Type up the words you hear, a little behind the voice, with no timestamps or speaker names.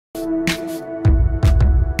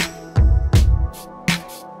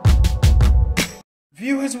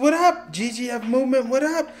gamers, what up? GGF movement, what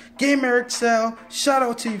up? Gamexcel, shout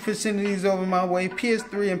out to you for sending these over my way.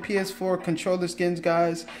 PS3 and PS4 controller skins,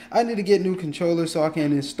 guys. I need to get new controllers so I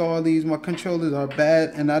can install these. My controllers are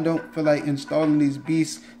bad and I don't feel like installing these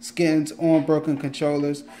beast skins on broken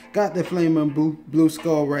controllers. Got the flaming blue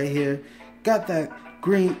skull right here. Got that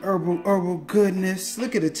green herbal goodness.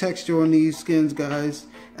 Look at the texture on these skins, guys.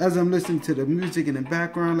 As I'm listening to the music in the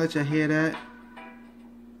background, let you hear that.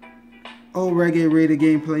 Old reggae rated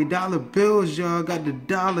gameplay. Dollar bills, y'all. Got the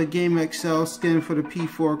dollar Gamexcel skin for the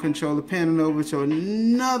P4 controller. Panning over to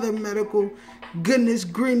another medical goodness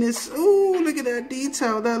greenness. Ooh, look at that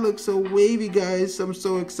detail. That looks so wavy, guys. I'm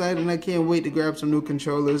so excited and I can't wait to grab some new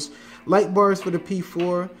controllers. Light bars for the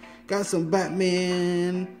P4. Got some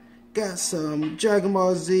Batman. Got some Dragon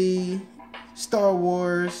Ball Z. Star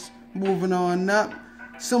Wars. Moving on up.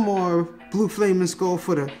 Some more blue flaming skull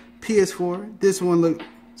for the PS4. This one look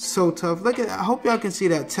so tough. Look at, I hope y'all can see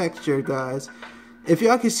that texture, guys. If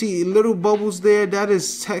y'all can see little bubbles there, that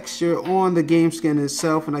is texture on the game skin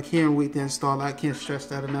itself, and I can't wait to install it. I can't stress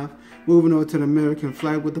that enough. Moving on to the American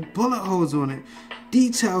flag with the bullet holes on it.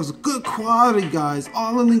 Details, good quality, guys.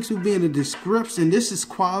 All the links will be in the description. This is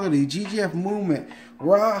quality. GGF movement.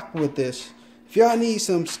 Rock with this. If y'all need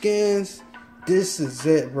some skins, this is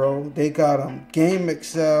it, bro. They got them.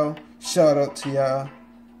 Gamexcel. Shout out to y'all.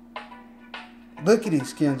 Look at these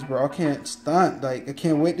skins, bro. I can't stunt. Like, I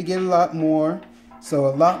can't wait to get a lot more. So,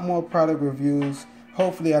 a lot more product reviews.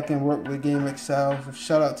 Hopefully, I can work with Gamexcel.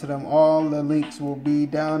 Shout out to them. All the links will be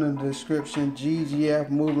down in the description. GGF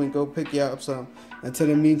movement. Go pick you up some. Until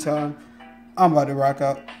the meantime, I'm about to rock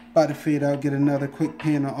out. About to fade out. Get another quick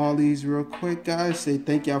pan on all these real quick, guys. Say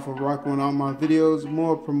thank y'all for rocking on all my videos.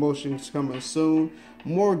 More promotions coming soon.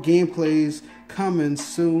 More gameplays coming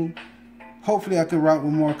soon. Hopefully I can rock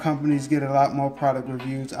with more companies, get a lot more product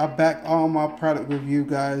reviews. I back all my product review,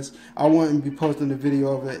 guys. I wouldn't be posting a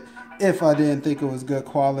video of it if I didn't think it was good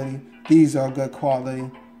quality. These are good quality.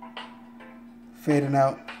 Fading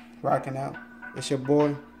out, rocking out. It's your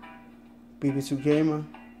boy, BB2 Gamer.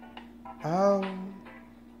 Out.